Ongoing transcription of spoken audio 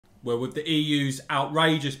Well, with the EU's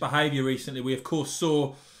outrageous behaviour recently, we of course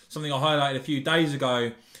saw something I highlighted a few days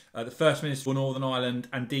ago. The First Minister for Northern Ireland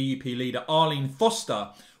and DUP leader Arlene Foster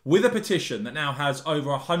with a petition that now has over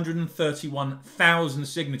 131,000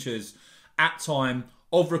 signatures at time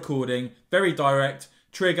of recording. Very direct.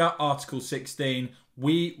 Trigger Article 16.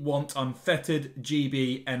 We want unfettered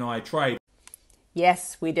GB/NI trade.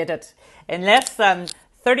 Yes, we did it. In less than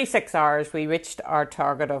 36 hours, we reached our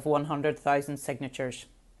target of 100,000 signatures.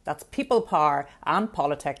 That's people power and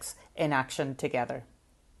politics in action together.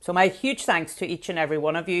 So my huge thanks to each and every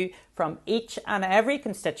one of you from each and every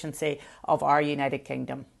constituency of our United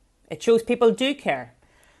Kingdom. It shows people do care.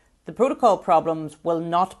 The protocol problems will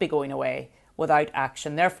not be going away without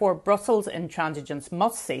action. Therefore, Brussels' intransigence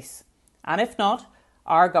must cease. And if not,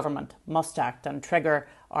 our government must act and trigger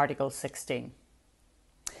Article 16.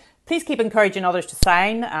 Please keep encouraging others to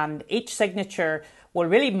sign, and each signature will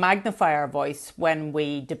really magnify our voice when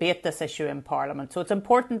we debate this issue in Parliament. So it's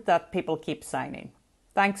important that people keep signing.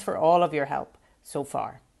 Thanks for all of your help so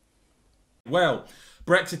far. Well,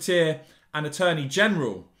 Brexiteer and Attorney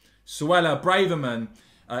General Suella Braverman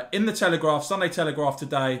in the Telegraph, Sunday Telegraph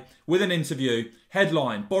today, with an interview.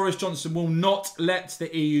 Headline: Boris Johnson will not let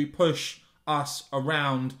the EU push us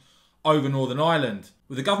around over Northern Ireland.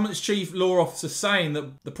 With the government's chief law officer saying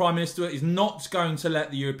that the Prime Minister is not going to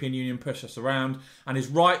let the European Union push us around and is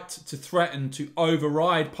right to threaten to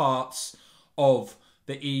override parts of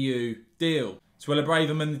the EU deal. Suella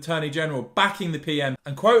Braverman, the Attorney General, backing the PM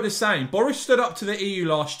and quoted as saying, Boris stood up to the EU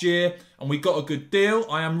last year and we got a good deal.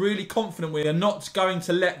 I am really confident we are not going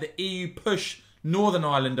to let the EU push Northern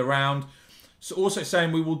Ireland around. So also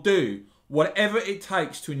saying we will do whatever it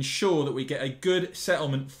takes to ensure that we get a good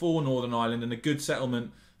settlement for Northern Ireland and a good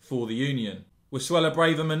settlement for the Union. With Suella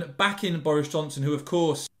Braverman backing Boris Johnson, who of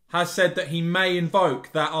course has said that he may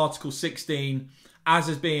invoke that Article 16 as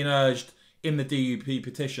is being urged in the DUP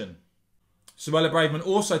petition. Suella Braverman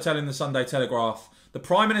also telling the Sunday Telegraph, the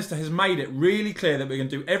Prime Minister has made it really clear that we're going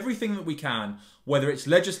to do everything that we can, whether it's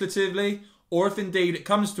legislatively or if indeed it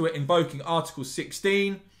comes to it invoking Article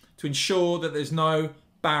 16 to ensure that there's no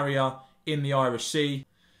barrier in the Irish Sea.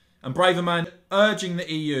 And Braverman urging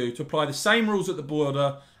the EU to apply the same rules at the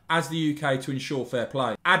border as the UK to ensure fair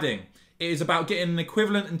play. Adding, it is about getting an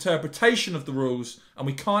equivalent interpretation of the rules and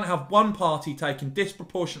we can't have one party taking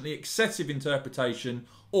disproportionately excessive interpretation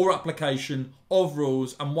or application of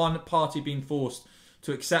rules and one party being forced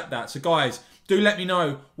to accept that. So guys, do let me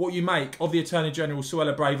know what you make of the Attorney General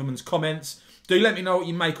Suella Braverman's comments. Do let me know what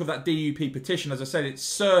you make of that DUP petition. As I said, it's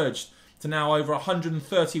surged to now over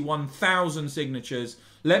 131,000 signatures.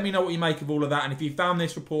 Let me know what you make of all of that. And if you found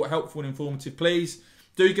this report helpful and informative, please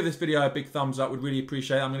do give this video a big thumbs up. We'd really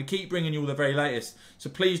appreciate it. I'm going to keep bringing you all the very latest. So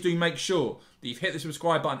please do make sure that you've hit the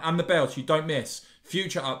subscribe button and the bell so you don't miss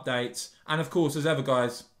future updates. And of course, as ever,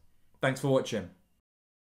 guys, thanks for watching.